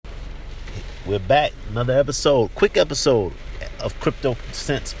We're back. Another episode, quick episode of Crypto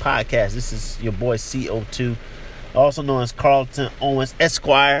Sense Podcast. This is your boy CO2, also known as Carlton Owens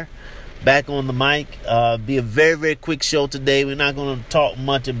Esquire, back on the mic. Be a very, very quick show today. We're not going to talk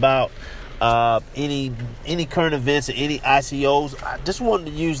much about any current events or any ICOs. I just wanted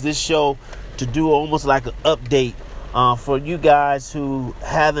to use this show to do almost like an update for you guys who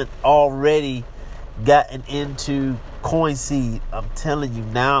haven't already gotten into CoinSeed. I'm telling you,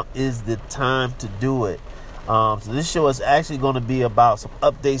 now is the time to do it. So this show is actually going to be about some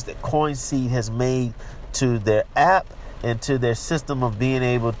updates that CoinSeed has made to their app and to their system of being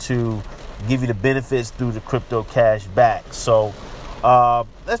able to give you the benefits through the crypto cash back. So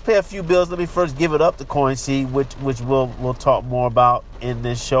let's pay a few bills. Let me first give it up to CoinSeed, which we'll talk more about in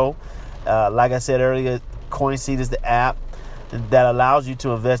this show. Like I said earlier, CoinSeed is the app that allows you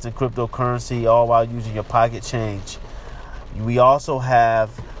to invest in cryptocurrency all while using your pocket change. We also have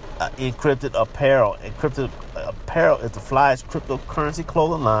Encrypted Apparel. Encrypted Apparel is the flyest cryptocurrency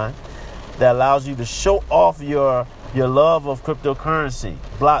clothing line that allows you to show off your love of cryptocurrency,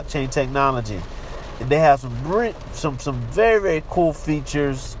 blockchain technology. And they have some very, very cool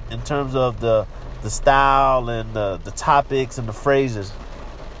features in terms of the style and the topics and the phrases.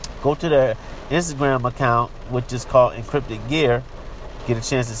 Go to their Instagram account, which is called Encrypted Gear. Get a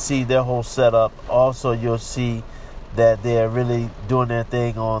chance to see their whole setup. Also, you'll see that they're really doing their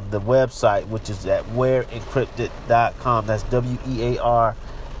thing on the website, which is at wearencrypted.com. That's WEAR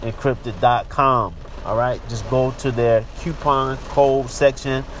encrypted.com. All right, just go to their coupon code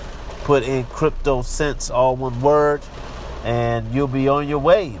section, put in Crypto Sense, all one word, and you'll be on your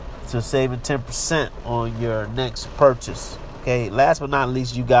way to saving 10% on your next purchase. Okay, last but not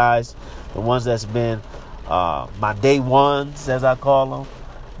least, you guys, the ones that's been my day ones, as I call them,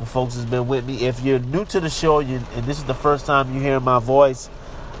 the folks that's been with me. If you're new to the show and this is the first time you hear my voice,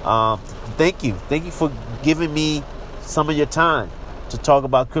 thank you. Thank you for giving me some of your time to talk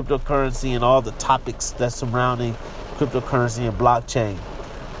about cryptocurrency and all the topics that's surrounding cryptocurrency and blockchain.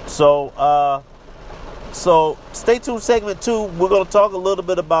 So stay tuned. Segment 2, we're going to talk a little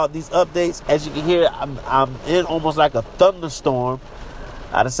bit about these updates. As you can hear, I'm in almost like a thunderstorm.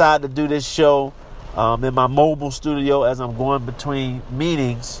 I decided to do this show in my mobile studio as I'm going between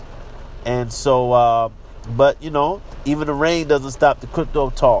meetings. And so, but you know, even the rain doesn't stop the crypto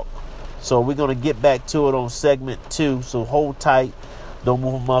talk. So we're going to get back to it on segment 2. So hold tight. Don't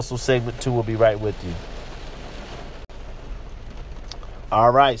move a muscle. Segment 2 will be right with you.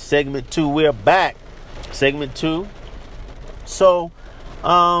 All right, segment 2, we're back. Segment 2. So,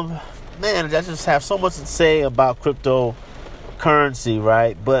 man, I just have so much to say about cryptocurrency,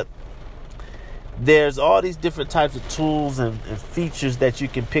 right? But there's all these different types of tools and features that you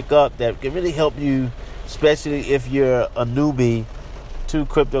can pick up that can really help you, especially if you're a newbie to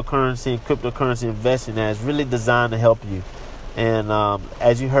cryptocurrency and cryptocurrency investing. That is really designed to help you. And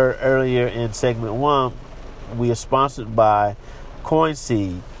as you heard earlier in segment 1, we are sponsored by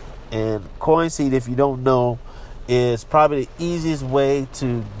CoinSeed. And CoinSeed, if you don't know, is probably the easiest way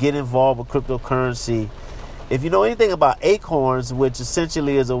to get involved with cryptocurrency. If you know anything about Acorns, which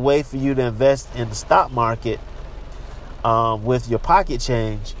essentially is a way for you to invest in the stock market with your pocket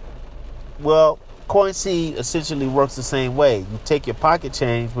change, well, CoinSeed essentially works the same way. You take your pocket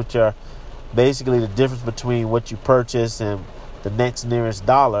change, which are basically the difference between what you purchase and the next nearest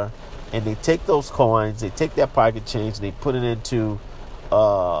dollar, and they take those coins, they take that pocket change, and they put it into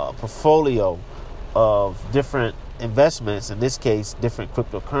a portfolio of different investments, in this case, different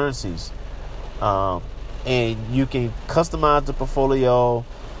cryptocurrencies. And you can customize the portfolio.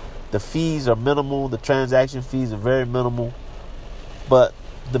 The fees are minimal. The transaction fees are very minimal. But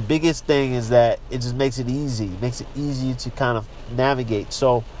the biggest thing is that it just makes it easy. It makes it easy to kind of navigate.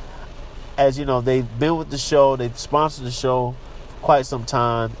 So, as you know, they've been with the show. They've sponsored the show for quite some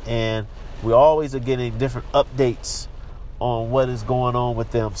time. And we always are getting different updates on what is going on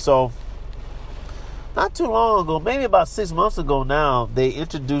with them. So, not too long ago, maybe about 6 months ago now, they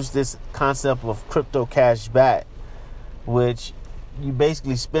introduced this concept of crypto cash back, which you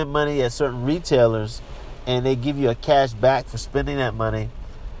basically spend money at certain retailers and they give you a cash back for spending that money.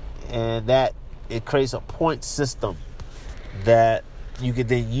 And that it creates a point system that you can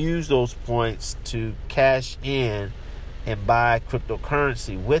then use those points to cash in and buy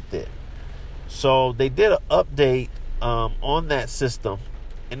cryptocurrency with it. So they did an update on that system,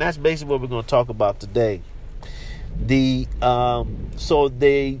 and that's basically what we're going to talk about today. So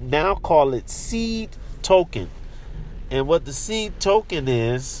they now call it Seed Token, and what the Seed Token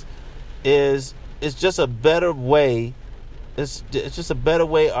is it's just a better way. It's just a better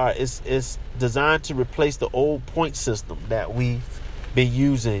way. It's designed to replace the old point system that we've been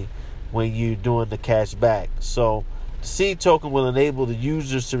using when you're doing the cash back. So the seed token will enable the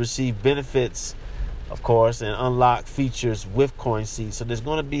users to receive benefits, of course, and unlock features with CoinSeed. So there's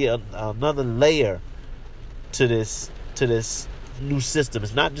going to be another layer to this new system.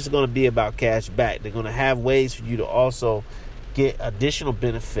 It's not just going to be about cash back. They're going to have ways for you to also get additional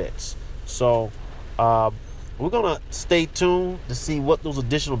benefits. So we're going to stay tuned to see what those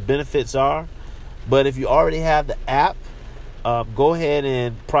additional benefits are. But if you already have the app, go ahead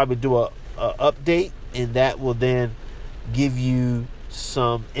and probably do a update, and that will then give you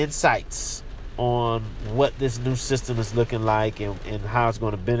some insights on what this new system is looking like and how it's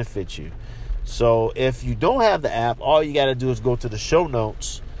going to benefit you. So if you don't have the app, all you got to do is go to the show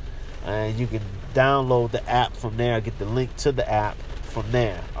notes, and you can download the app from there, get the link to the app from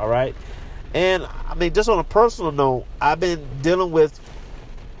there. All right. And I mean, just on a personal note, I've been dealing with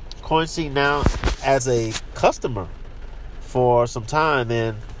CoinSeed now as a customer for some time,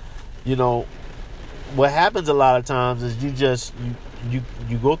 and you know what happens a lot of times is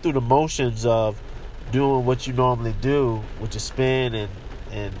you go through the motions of doing what you normally do, which is spend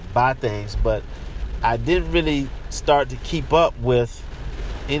and buy things, but I didn't really start to keep up with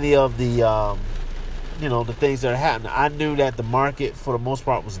any of the the things that are happening. I knew that the market for the most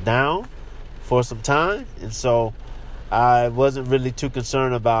part was down for some time, and so I wasn't really too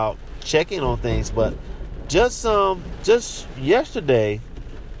concerned about checking on things. But just yesterday,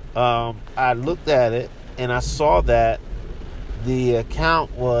 I looked at it and I saw that the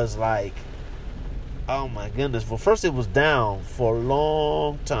account was like, oh my goodness. Well, first it was down for a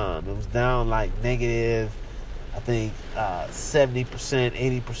long time. It was down like negative, I think 70%,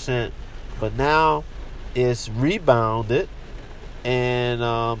 80%. But now it's rebounded, and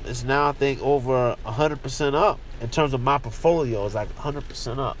it's now, I think, over 100% up. In terms of my portfolio, it's like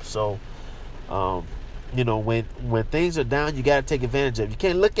 100% up. So, when things are down, you got to take advantage of it. You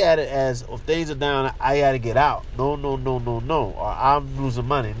can't look at it as, if things are down, I got to get out. No. Or I'm losing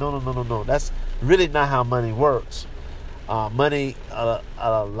money. No. That's really not how money works. Money, a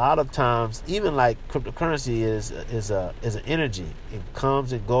lot of times, even like cryptocurrency is an energy. It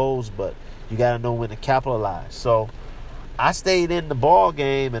comes and goes, but you got to know when to capitalize. So I stayed in the ball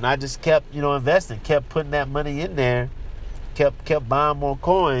game, and I just kept, investing, kept putting that money in there, kept buying more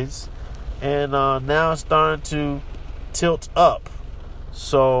coins, and now it's starting to tilt up.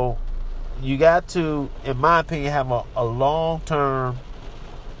 So you got to, in my opinion, have a long-term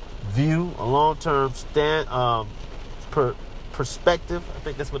view, a long-term perspective, I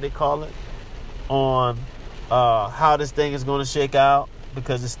think that's what they call it, on how this thing is going to shake out,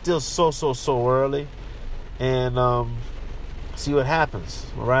 because it's still so early, and see what happens.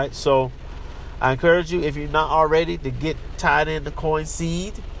 All right, so I encourage you, if you're not already, to get tied into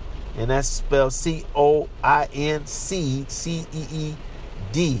CoinSeed, and that's spelled COIN CEED.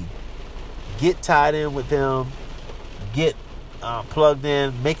 Get tied in with them. Get plugged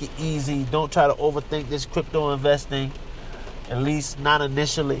in. Make it easy. Don't try to overthink this crypto investing, at least not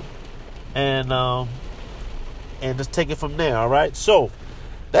initially, and just take it from there. All right. So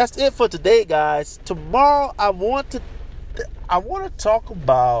that's it for today, guys. Tomorrow I want to talk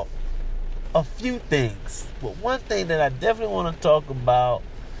about a few things, but one thing that I definitely want to talk about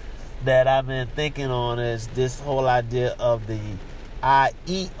that I've been thinking on is this whole idea of the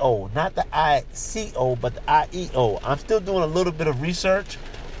IEO, not the ICO, but the IEO. I'm still doing a little bit of research.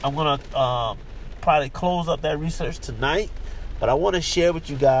 I'm going to probably close up that research tonight, but I want to share with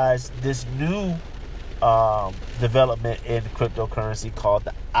you guys this new development in cryptocurrency called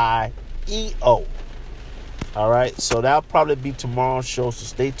the IEO. All right, so that'll probably be tomorrow's show, so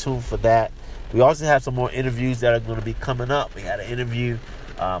stay tuned for that. We also have some more interviews that are going to be coming up. We got an interview,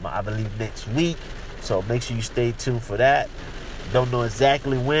 I believe, next week, so make sure you stay tuned for that. Don't know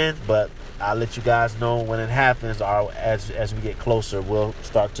exactly when, but I'll let you guys know when it happens, or as we get closer, we'll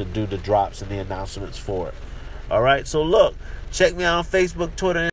start to do the drops and the announcements for it. All right, so look, check me out on Facebook, Twitter,